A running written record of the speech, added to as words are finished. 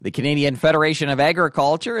The Canadian Federation of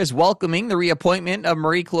Agriculture is welcoming the reappointment of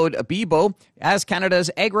Marie-Claude Bibeau as Canada's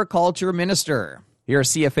Agriculture Minister. Here's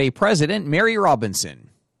CFA President Mary Robinson.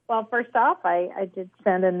 Well, first off, I did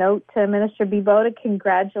send a note to Minister Bibeau to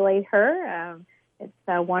congratulate her. It's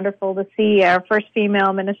wonderful to see our first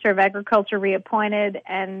female Minister of Agriculture reappointed.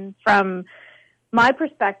 And from my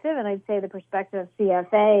perspective, and I'd say the perspective of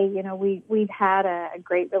CFA, we've had a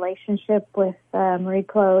great relationship with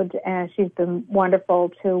Marie-Claude, and she's been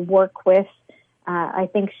wonderful to work with. I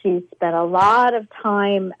think she's spent a lot of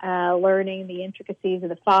time learning the intricacies of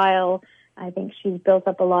the file. I think she's built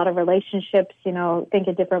up a lot of relationships, think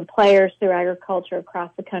of different players through agriculture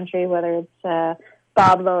across the country, whether it's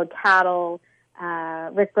Bob Lowe at cattle,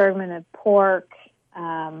 Rick Bergman at pork.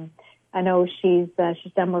 I know she's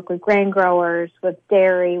done work with grain growers, with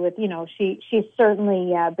dairy, she's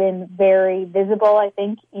certainly been very visible, I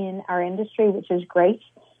think, in our industry, which is great.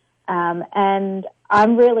 And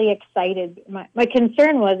I'm really excited. My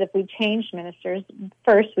concern was if we changed ministers,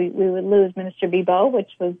 first we would lose Minister Bibeau,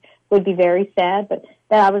 which would be very sad, but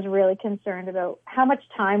then I was really concerned about how much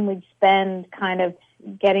time we'd spend kind of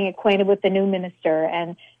getting acquainted with the new minister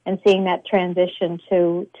and seeing that transition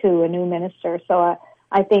to a new minister. So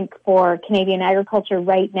I think for Canadian agriculture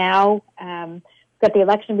right now, we've got the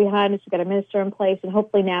election behind us, we've got a minister in place, and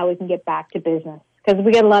hopefully now we can get back to business because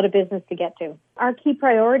we got a lot of business to get to. Our key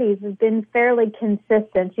priorities have been fairly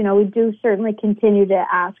consistent. We do certainly continue to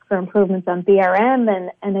ask for improvements on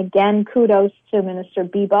BRM, and again, kudos to Minister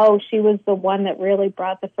Bibeau. She was the one that really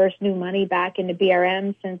brought the first new money back into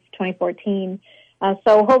BRM since 2014.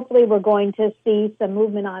 So hopefully we're going to see some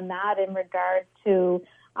movement on that in regard to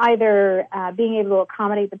either being able to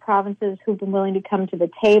accommodate the provinces who've been willing to come to the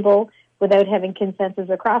table without having consensus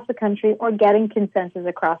across the country, or getting consensus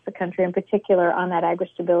across the country, in particular on that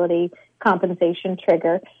agri-stability compensation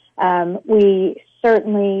trigger. We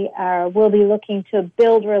certainly will be looking to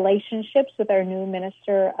build relationships with our new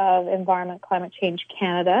Minister of Environment, Climate Change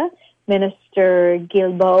Canada, Minister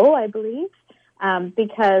Guilbeault, I believe,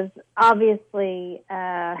 because obviously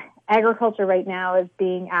agriculture right now is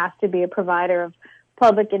being asked to be a provider of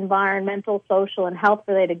public, environmental, social, and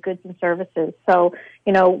health-related goods and services. So,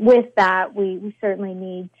 with that, we certainly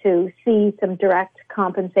need to see some direct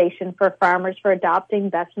compensation for farmers for adopting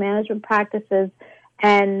best management practices.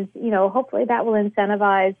 And, hopefully that will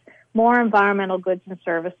incentivize more environmental goods and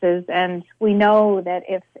services. And we know that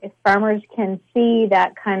if farmers can see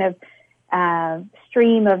that kind of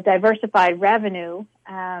stream of diversified revenue,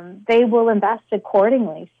 they will invest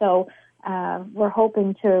accordingly. So, we're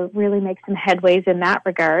hoping to really make some headways in that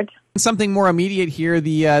regard. Something more immediate here,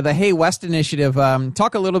 the Hay West initiative.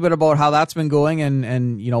 Talk a little bit about how that's been going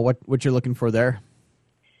and what you're looking for there.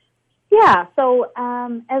 Yeah, so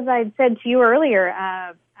as I said to you earlier,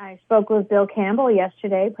 I spoke with Bill Campbell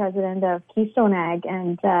yesterday, president of Keystone Ag,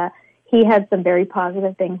 and he had some very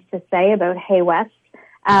positive things to say about Hay West.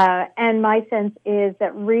 And my sense is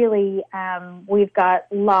that really we've got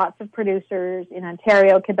lots of producers in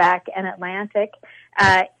Ontario, Quebec, and Atlantic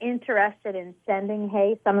interested in sending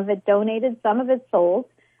hay, some of it donated, some of it sold,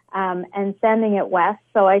 and sending it west.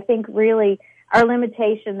 So I think really our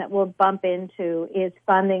limitation that we'll bump into is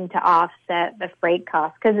funding to offset the freight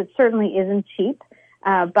costs, because it certainly isn't cheap.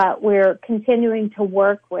 But we're continuing to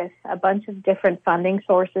work with a bunch of different funding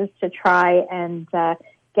sources to try and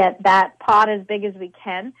get that pot as big as we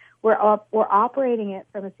can. We're operating it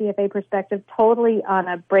from a CFA perspective totally on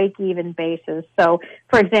a break-even basis. So,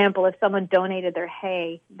 for example, if someone donated their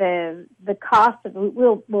hay, the cost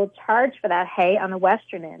we'll charge for that hay on the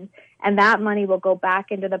western end, and that money will go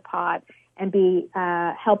back into the pot and be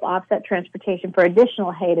help offset transportation for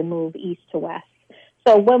additional hay to move east to west.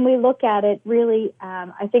 So when we look at it, really,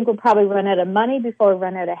 I think we'll probably run out of money before we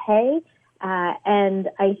run out of hay. And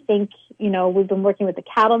I think, we've been working with the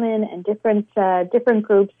cattlemen and different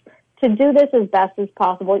groups to do this as best as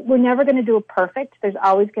possible. We're never going to do it perfect. There's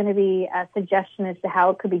always going to be a suggestion as to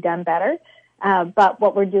how it could be done better. But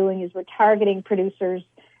what we're doing is we're targeting producers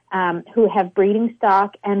who have breeding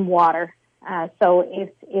stock and water. So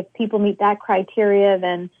if people meet that criteria,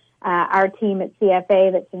 then our team at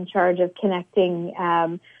CFA that's in charge of connecting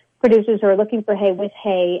producers who are looking for hay with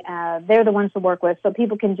hay, they're the ones to work with. So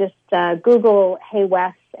people can just Google Hay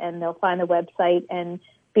West and they'll find the website and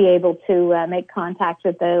be able to make contact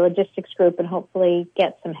with the logistics group and hopefully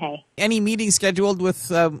get some hay. Any meetings scheduled with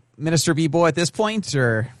Minister Bibeau at this point,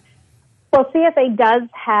 or? Well, CFA does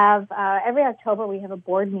have, every October we have a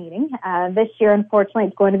board meeting. This year, unfortunately,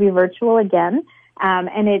 it's going to be virtual again.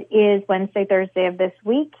 And it is Wednesday, Thursday of this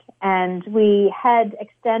week. And we had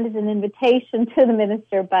extended an invitation to the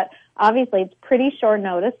minister, but obviously it's pretty short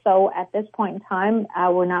notice, so at this point in time,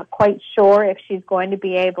 we're not quite sure if she's going to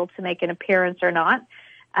be able to make an appearance or not.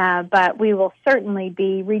 But we will certainly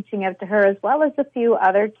be reaching out to her as well as a few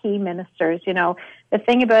other key ministers. You know, the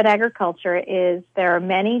thing about agriculture is there are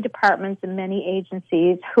many departments and many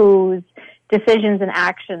agencies whose decisions and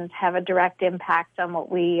actions have a direct impact on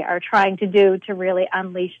what we are trying to do to really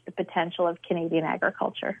unleash the potential of Canadian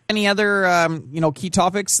agriculture. Any other, key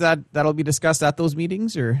topics that'll be discussed at those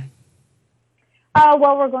meetings, or?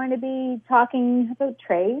 Well, we're going to be talking about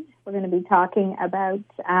trade. We're going to be talking about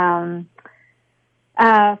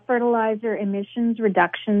fertilizer emissions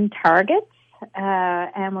reduction targets,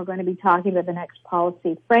 and we're going to be talking about the next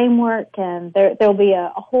policy framework, and there'll be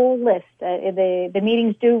a whole list. The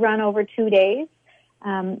meetings do run over 2 days,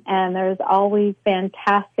 and there's always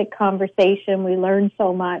fantastic conversation. We learn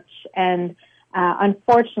so much, and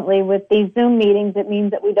unfortunately with these Zoom meetings, it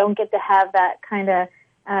means that we don't get to have that kind of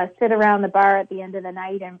sit around the bar at the end of the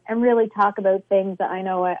night and really talk about things that I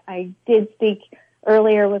know I did speak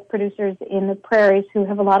earlier with producers in the prairies who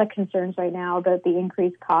have a lot of concerns right now about the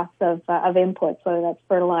increased costs of inputs, whether that's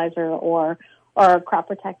fertilizer or crop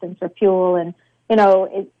protectants or fuel. And, you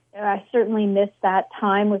know, I certainly miss that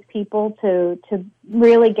time with people to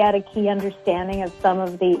really get a key understanding of some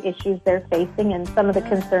of the issues they're facing and some of the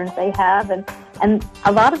concerns they have. And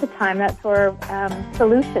a lot of the time that's where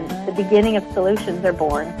solutions, the beginning of solutions are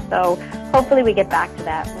born. So hopefully we get back to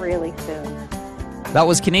that really soon. That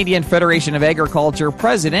was Canadian Federation of Agriculture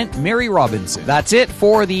President Mary Robinson. That's it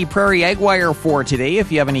for the Prairie Ag Wire for today.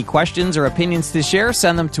 If you have any questions or opinions to share,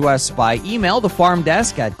 send them to us by email,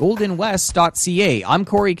 thefarmdesk@goldenwest.ca. I'm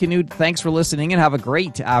Corey Canute. Thanks for listening and have a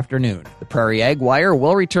great afternoon. The Prairie Ag Wire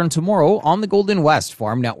will return tomorrow on the Golden West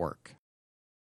Farm Network.